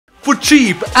For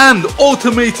cheap and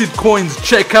automated coins,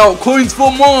 check out Coins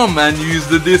for Mom and use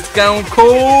the discount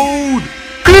code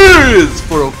KIDS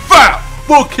for a fat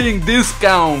fucking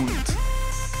discount.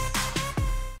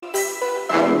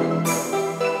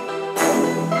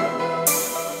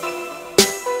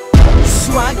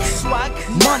 Swag,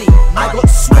 money. I got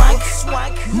swag,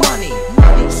 money.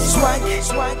 Swag,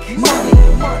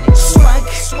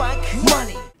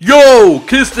 money. Yo,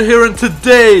 Kister here, and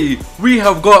today we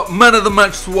have got Man of the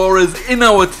Match Suarez in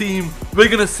our team. We're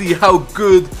gonna see how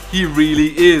good he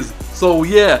really is. So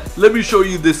yeah, let me show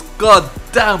you this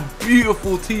goddamn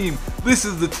beautiful team. This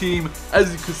is the team.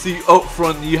 As you can see up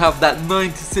front, you have that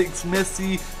 96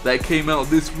 Messi that came out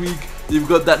this week. You've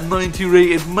got that 90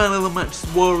 rated Man of the Match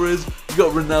Suarez. You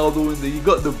got Ronaldo in there. You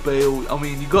got the Bale. I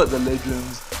mean, you got the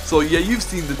legends. So yeah, you've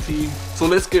seen the team. So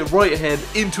let's get right ahead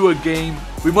into a game.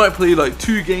 We might play like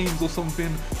 2 games or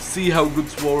something. See how good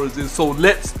Suarez is. So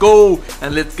let's go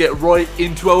and let's get right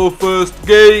into our first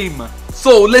game.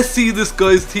 So let's see this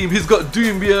guy's team. He's got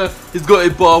Doumbia, he's got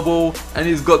Ibarbo, and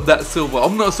he's got that Silva.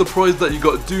 I'm not surprised that you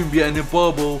got Doumbia and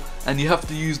Ibarbo and you have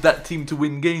to use that team to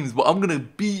win games, but I'm gonna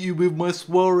beat you with my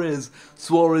Suarez.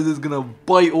 Suarez is gonna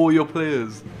bite all your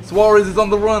players. Suarez is on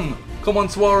the run. Come on,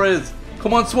 Suarez.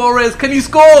 Come on, Suarez. Can you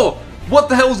score? What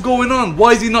the hell's going on?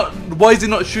 Why is he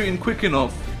not shooting quick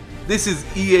enough? This is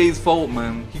EA's fault,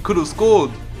 man. He could have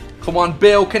scored. Come on,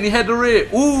 Bale. Can you header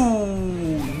it?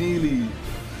 Ooh, nearly.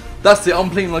 That's it. I'm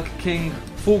playing like a king.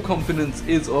 Full confidence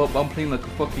is up. I'm playing like a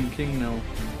fucking king now.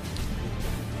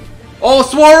 Oh,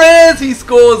 Suarez! He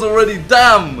scores already.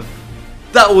 Damn.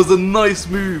 That was a nice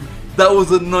move. That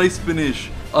was a nice finish.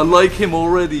 I like him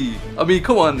already. I mean,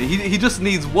 come on. He just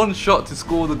needs one shot to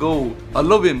score the goal. I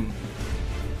love him.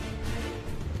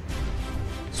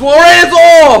 Suarez!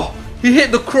 Oh! He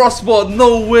hit the crossbar.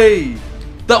 No way.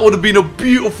 That would have been a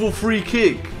beautiful free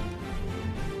kick.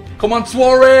 Come on,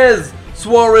 Suarez!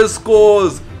 Suarez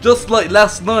scores. Just like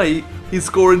last night, he's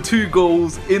scoring 2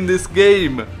 goals in this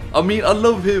game. I mean, I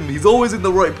love him. He's always in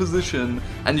the right position,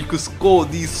 and you can score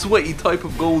these sweaty type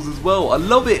of goals as well. I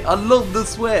love it. I love the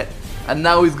sweat. And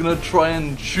now he's gonna try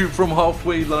and shoot from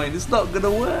halfway line. It's not gonna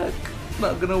work. It's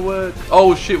not gonna work.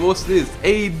 Oh shit, what's this?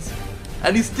 AIDS.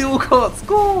 And he still can't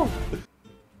score.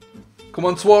 Come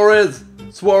on, Suarez.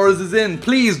 Suarez is in.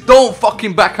 Please don't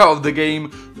fucking back out of the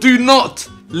game. Do not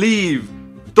leave.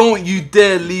 Don't you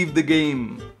dare leave the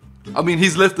game. I mean,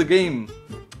 he's left the game.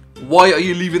 Why are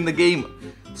you leaving the game?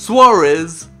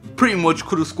 Suarez pretty much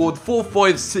could have scored 4,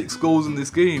 5, 6 goals in this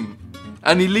game.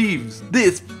 And he leaves.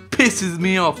 This pisses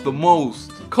me off the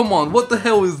most. Come on, what the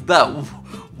hell is that?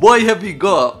 Why have you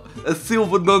got a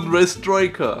silver non-res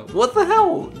striker? What the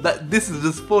hell? This is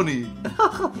just funny.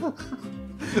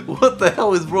 What the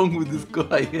hell is wrong with this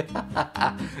guy?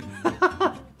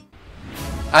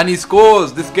 And he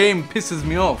scores. This game pisses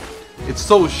me off. It's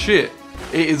so shit.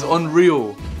 It is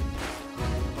unreal.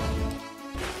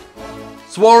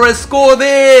 Suarez, score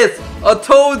this! I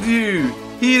told you.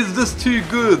 He is just too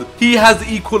good. He has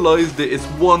equalized it. It's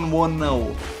 1-1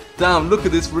 now. Damn, look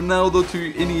at this. Ronaldo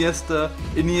to Iniesta.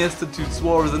 Iniesta to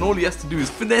Suarez. And all he has to do is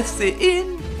finesse it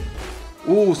in.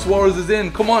 Oh, Suarez is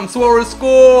in. Come on, Suarez,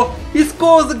 score. He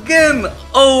scores again.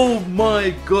 Oh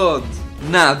my god.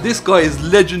 Nah, this guy is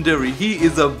legendary. He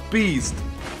is a beast.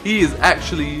 He is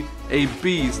actually a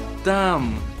beast.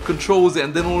 Damn. Controls it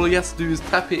and then all he has to do is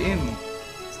tap it in.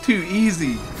 It's too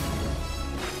easy.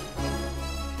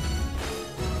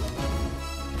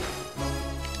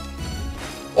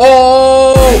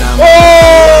 Oh!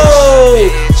 Oh!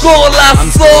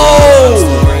 Golazo!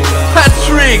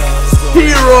 Hat-trick!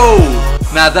 Hero!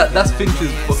 Nah, that's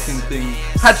Finch's fucking thing.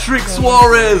 Hat-trick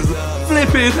Suarez!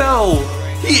 Flippin' hell!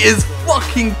 He is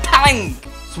fucking tank!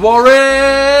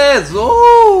 Suarez!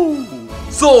 Oh!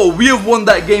 So, we have won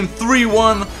that game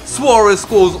 3-1. Suarez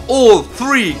scores all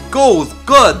 3 goals.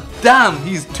 God damn,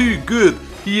 he's too good.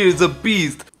 He is a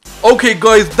beast. Okay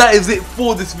guys, that is it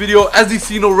for this video. As you've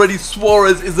seen already,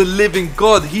 Suarez is a living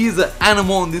god. He is an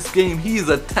animal in this game. He is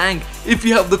a tank. If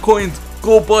you have the coins,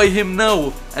 go buy him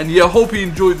now. And yeah, I hope you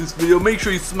enjoyed this video. Make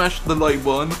sure you smash the like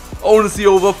button. I want to see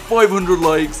over 500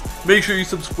 likes. Make sure you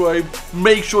subscribe.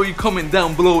 Make sure you comment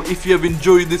down below if you have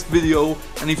enjoyed this video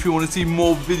and if you want to see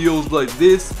more videos like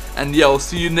this. And yeah, I'll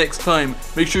see you next time.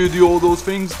 Make sure you do all those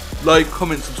things. Like,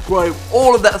 comment, subscribe,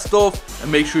 all of that stuff.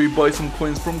 And make sure you buy some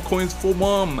coins from Coins for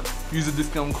Mom. Use the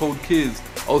discount code KIDS.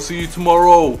 I'll see you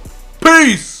tomorrow.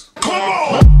 Peace! Come on!